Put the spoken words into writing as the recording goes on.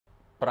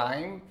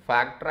Prime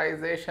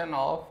factorization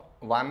of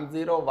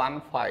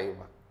 1015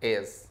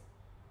 is,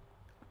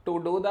 to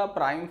do the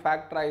prime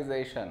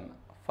factorization,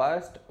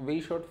 first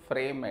we should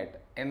frame it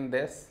in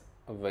this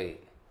way.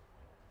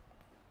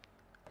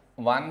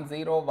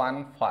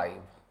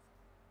 1015.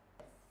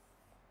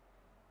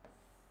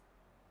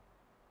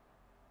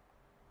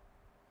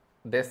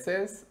 This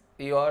is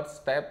your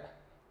step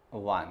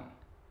 1.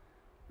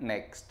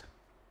 Next,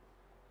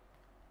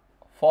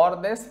 for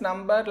this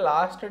number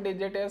last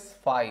digit is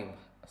 5,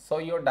 so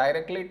you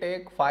directly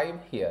take 5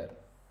 here.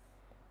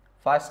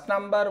 First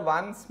number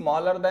 1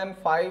 smaller than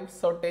 5,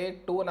 so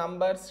take 2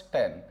 numbers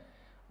 10.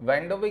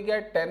 When do we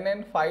get 10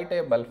 in 5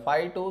 table?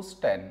 5 2's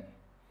 10.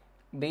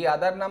 The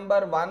other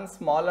number 1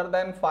 smaller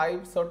than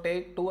 5, so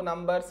take 2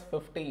 numbers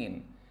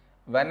 15.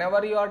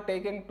 Whenever you are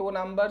taking 2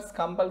 numbers,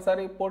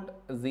 compulsory put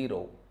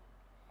 0.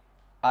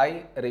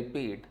 I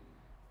repeat,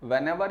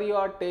 whenever you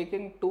are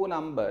taking 2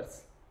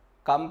 numbers,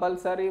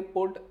 compulsory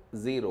put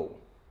 0.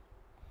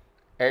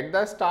 At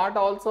the start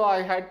also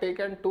I had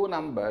taken 2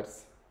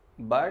 numbers,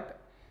 but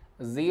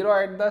 0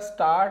 at the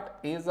start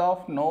is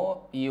of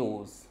no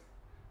use.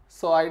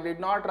 So I did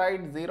not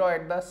write 0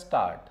 at the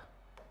start.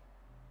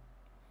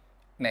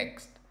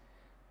 Next,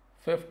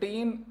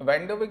 15.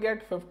 When do we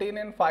get 15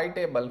 in 5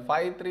 table?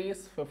 5 3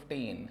 is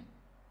 15.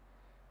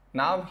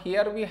 Now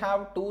here we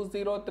have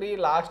 203,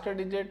 last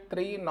digit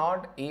 3,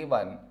 not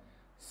even.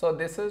 So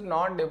this is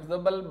not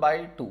divisible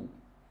by 2.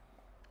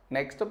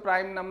 Next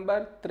prime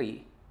number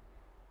 3.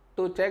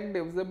 To check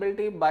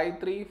divisibility by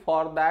 3,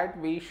 for that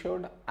we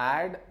should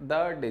add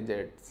the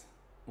digits.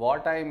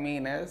 What I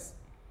mean is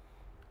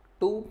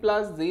 2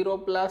 plus 0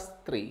 plus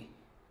 3,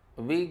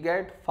 we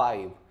get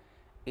 5.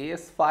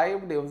 Is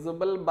 5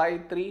 divisible by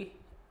 3?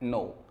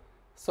 No.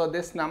 So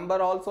this number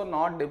also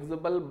not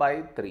divisible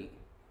by 3.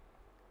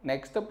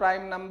 Next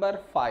prime number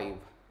 5.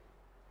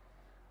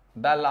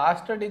 The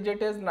last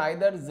digit is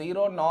neither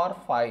 0 nor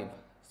 5.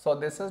 So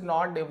this is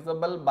not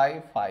divisible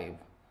by 5.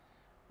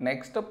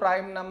 Next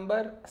prime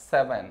number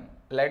 7.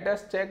 Let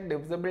us check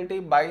divisibility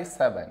by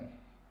 7.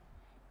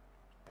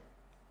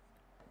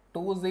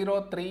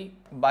 203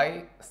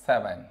 by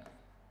 7.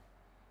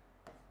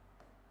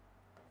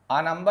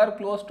 A number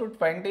close to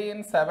 20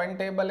 in 7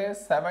 table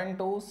is 7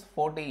 2's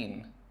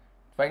 14.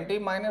 20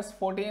 minus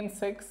 14,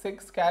 6,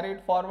 6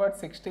 carried forward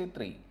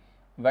 63.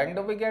 When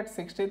do we get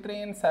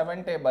 63 in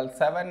 7 table?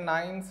 7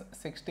 9's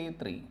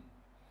 63.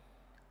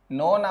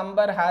 No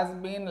number has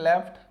been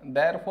left,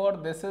 therefore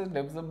this is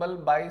divisible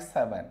by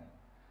 7.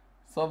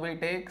 So we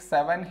take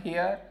 7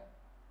 here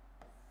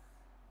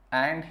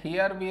and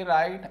here we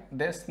write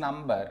this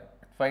number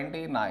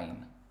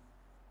 29.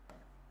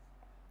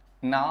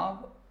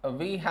 Now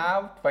we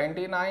have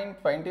 29,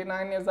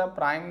 29 is a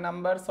prime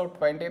number, so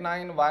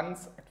 29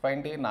 ones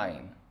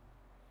 29.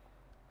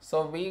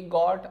 So we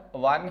got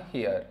 1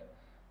 here.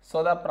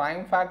 So the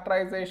prime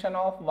factorization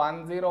of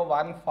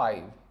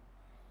 1015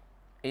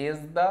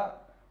 is the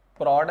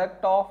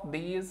product of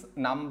these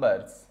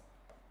numbers,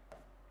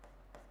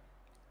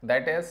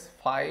 that is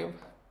 5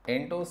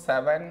 into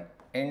 7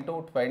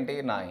 into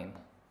 29.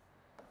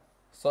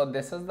 So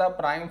this is the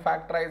prime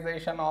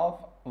factorization of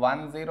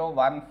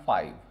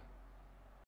 1015.